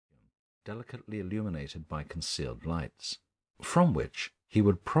delicately illuminated by concealed lights, from which he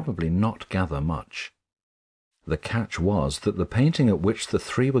would probably not gather much. The catch was that the painting at which the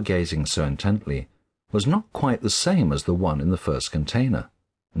three were gazing so intently was not quite the same as the one in the first container.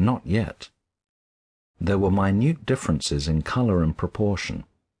 Not yet. There were minute differences in colour and proportion,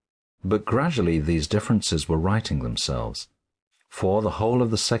 but gradually these differences were righting themselves, for the whole of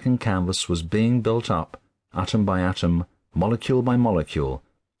the second canvas was being built up, atom by atom, molecule by molecule,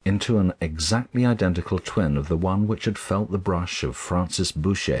 into an exactly identical twin of the one which had felt the brush of Francis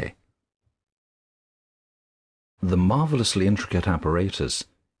Boucher. The marvellously intricate apparatus,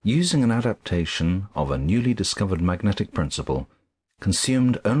 using an adaptation of a newly discovered magnetic principle,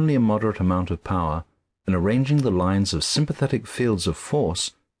 consumed only a moderate amount of power in arranging the lines of sympathetic fields of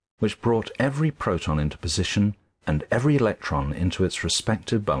force which brought every proton into position and every electron into its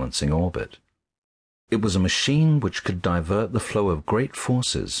respective balancing orbit. It was a machine which could divert the flow of great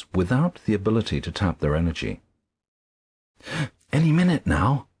forces without the ability to tap their energy. "Any minute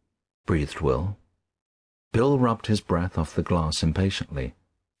now," breathed Will. Bill rubbed his breath off the glass impatiently.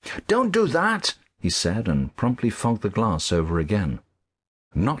 "Don't do that," he said, and promptly fogged the glass over again.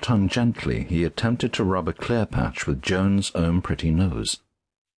 Not ungently, he attempted to rub a clear patch with Joan's own pretty nose.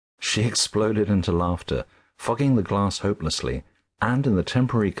 She exploded into laughter, fogging the glass hopelessly, and in the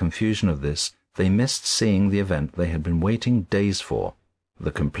temporary confusion of this, they missed seeing the event they had been waiting days for,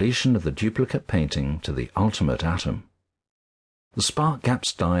 the completion of the duplicate painting to the ultimate atom. The spark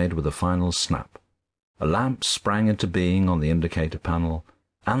gaps died with a final snap. A lamp sprang into being on the indicator panel,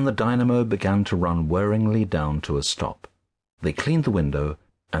 and the dynamo began to run whirringly down to a stop. They cleaned the window,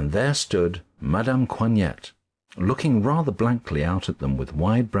 and there stood Madame Coignette, looking rather blankly out at them with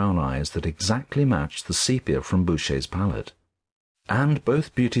wide brown eyes that exactly matched the sepia from Boucher's palette, and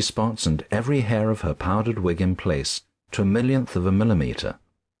both beauty spots and every hair of her powdered wig in place to a millionth of a millimetre.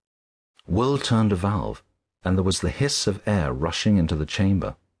 Will turned a valve, and there was the hiss of air rushing into the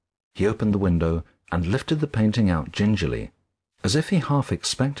chamber. He opened the window and lifted the painting out gingerly, as if he half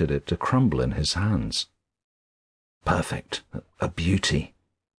expected it to crumble in his hands. "Perfect, a beauty,"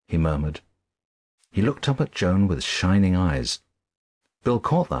 he murmured. He looked up at Joan with shining eyes. Bill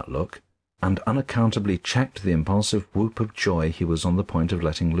caught that look, and unaccountably checked the impulsive whoop of joy he was on the point of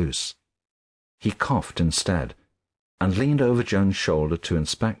letting loose. He coughed instead, and leaned over Joan's shoulder to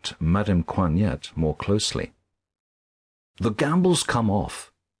inspect Madame Coignette more closely. "The gamble's come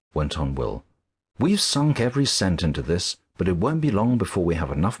off," went on Will. "We've sunk every cent into this, but it won't be long before we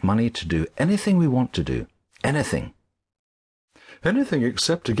have enough money to do anything we want to do. Anything." "Anything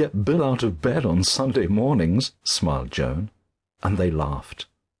except to get Bill out of bed on Sunday mornings," smiled Joan, and they laughed.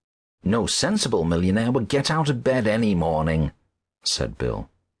 "No sensible millionaire would get out of bed any morning," said Bill.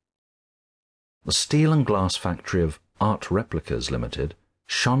 The steel and glass factory of Art Replicas Limited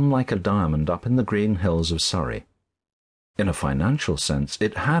shone like a diamond up in the green hills of Surrey. In a financial sense,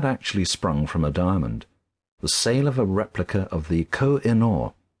 it had actually sprung from a diamond, the sale of a replica of the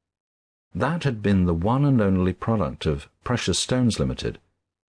Koh-i-Noor. That had been the one and only product of Precious Stones Limited,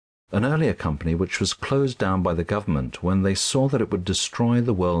 an earlier company which was closed down by the government when they saw that it would destroy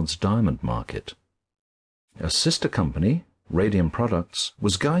the world's diamond market. A sister company, Radium Products,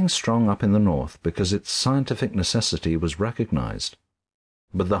 was going strong up in the north because its scientific necessity was recognized.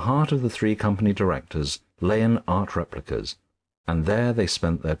 But the heart of the three company directors lay in Art Replicas, and there they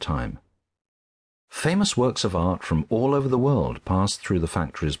spent their time. Famous works of art from all over the world passed through the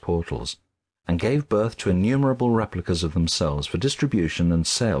factory's portals, and gave birth to innumerable replicas of themselves for distribution and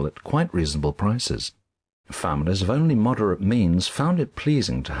sale at quite reasonable prices. Families of only moderate means found it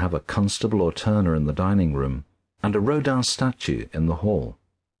pleasing to have a Constable or Turner in the dining room, and a Rodin statue in the hall.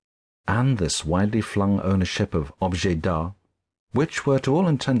 And this widely flung ownership of objets d'art, which were to all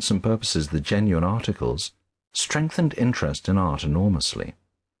intents and purposes the genuine articles, strengthened interest in art enormously.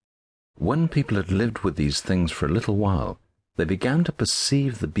 When people had lived with these things for a little while, they began to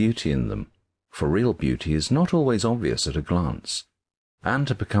perceive the beauty in them, for real beauty is not always obvious at a glance, and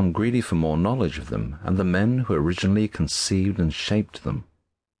to become greedy for more knowledge of them and the men who originally conceived and shaped them.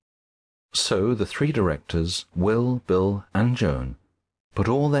 So the three directors, Will, Bill, and Joan, put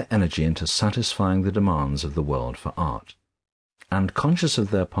all their energy into satisfying the demands of the world for art, and conscious of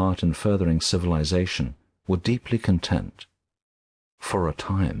their part in furthering civilization, were deeply content. For a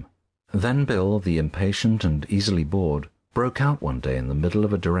time. Then Bill, the impatient and easily bored, broke out one day in the middle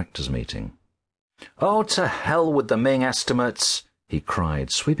of a directors' meeting. "Oh, to hell with the Ming estimates!" he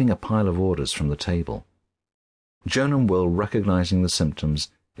cried, sweeping a pile of orders from the table. Joan and Will, recognizing the symptoms,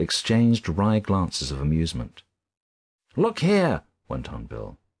 exchanged wry glances of amusement. "Look here," went on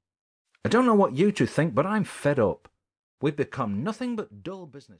Bill. "I don't know what you two think, but I'm fed up. We've become nothing but dull business."